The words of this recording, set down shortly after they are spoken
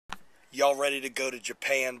Y'all ready to go to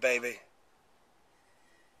Japan, baby?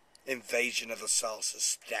 Invasion of the Sauces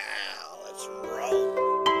style. Let's roll.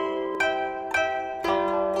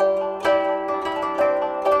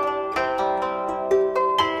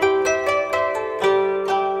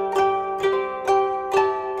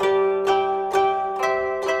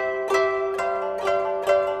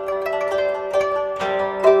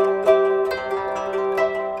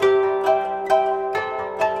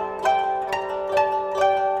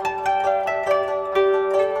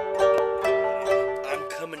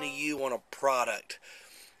 Product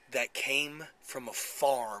that came from a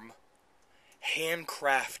farm,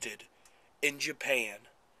 handcrafted in Japan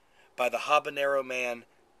by the habanero man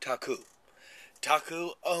Taku. Taku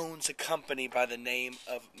owns a company by the name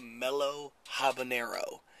of Mellow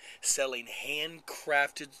Habanero, selling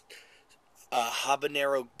handcrafted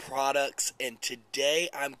habanero products, and today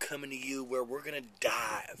I'm coming to you where we're going to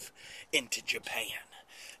dive into Japan.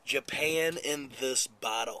 Japan in this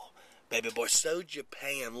bottle, baby boy. So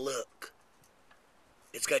Japan, look.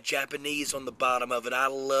 It's got Japanese on the bottom of it. I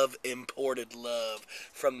love imported love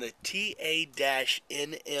from the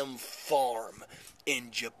TA-NM farm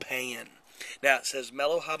in Japan. Now it says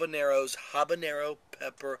Mellow Habanero's habanero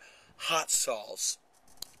pepper hot sauce.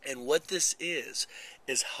 And what this is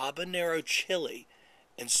habanero chili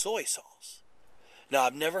and soy sauce. Now,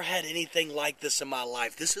 I've never had anything like this in my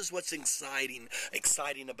life. This is what's exciting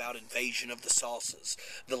about Invasion of the Sauces.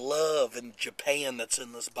 The love in Japan that's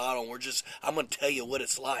in this bottle. I'm going to tell you what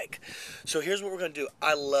it's like. So here's what we're going to do.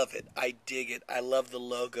 I love it. I dig it. I love the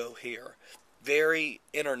logo here. Very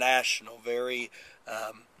international. Very,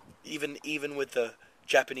 even with the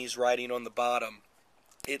Japanese writing on the bottom.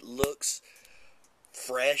 It looks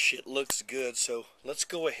fresh. It looks good. So let's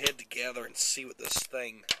go ahead together and see what this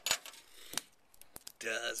thing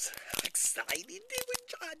does. How exciting, dude.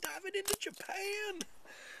 We're diving into Japan.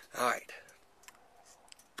 Alright.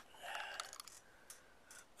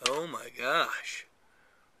 Oh my gosh.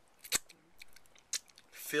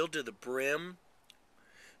 Filled to the brim.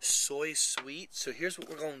 Soy sweet. So here's what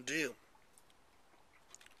we're going to do.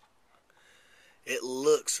 It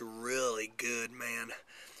looks really good, man.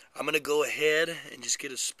 I'm going to go ahead and just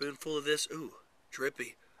get a spoonful of this. Ooh,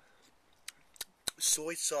 drippy.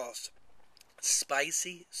 Soy sauce.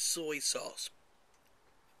 Spicy soy sauce.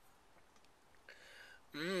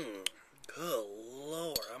 Good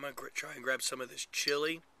Lord. I'm going to try and grab some of this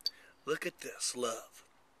chili. Look at this, love.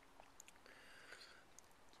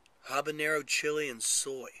 Habanero chili and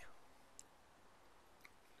soy.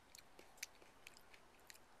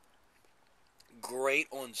 Great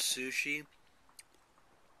on sushi.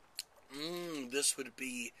 This would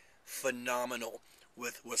be phenomenal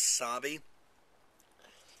with wasabi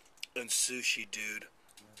and sushi, dude.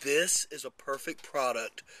 This is a perfect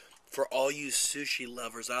product for all you sushi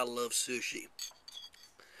lovers. I love sushi.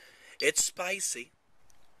 It's spicy,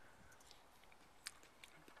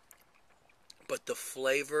 but the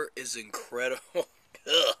flavor is incredible.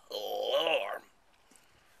 Good Lord.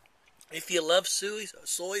 If you love soy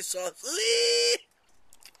sauce,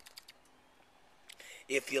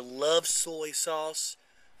 if you love soy sauce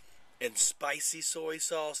and spicy soy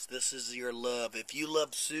sauce, this is your love. If you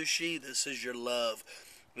love sushi, this is your love.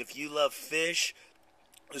 If you love fish,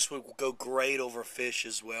 this would go great over fish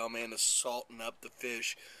as well, man. The salting up the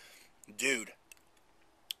fish. Dude.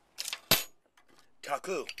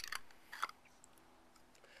 Taku.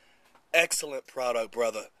 Excellent product,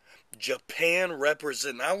 brother. Japan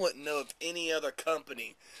represent. I wouldn't know of any other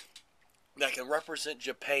company that can represent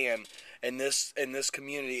Japan in this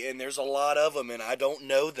community, and there's a lot of them, and I don't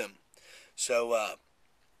know them. So,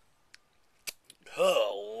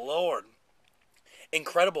 oh Lord,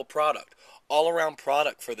 incredible product, all-around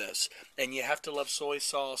product for this, and you have to love soy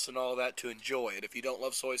sauce and all that to enjoy it. If you don't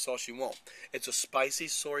love soy sauce, you won't. It's a spicy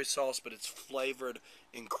soy sauce, but it's flavored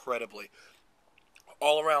incredibly.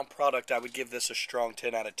 All-around product, I would give this a strong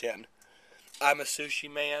 10 out of 10. I'm a sushi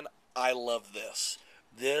man. I love this.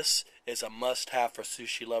 This is a must-have for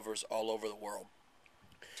sushi lovers all over the world.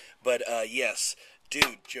 But, yes,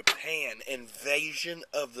 dude, Japan, Invasion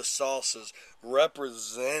of the Sauces,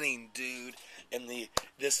 representing, dude, in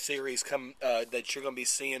this series that you're going to be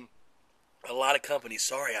seeing a lot of companies.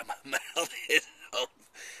 Sorry,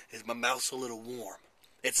 my mouth's a little warm.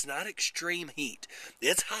 It's not extreme heat.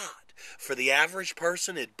 It's hot. For the average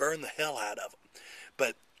person, it'd burn the hell out of them.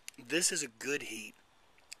 But this is a good heat.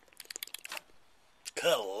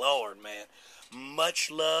 Good Lord, man. Much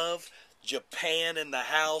love. Japan in the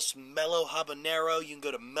house. Mellow Habanero. You can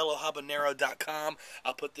go to mellowhabanero.com.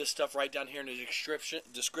 I'll put this stuff right down here in the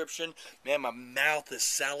description. Man, my mouth is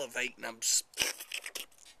salivating.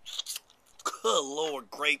 Good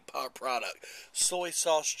Lord, great product. Soy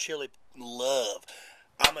sauce chili, love.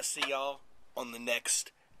 I'm going to see y'all on the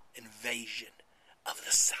next invasion of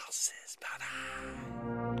the sauces. Bye-bye.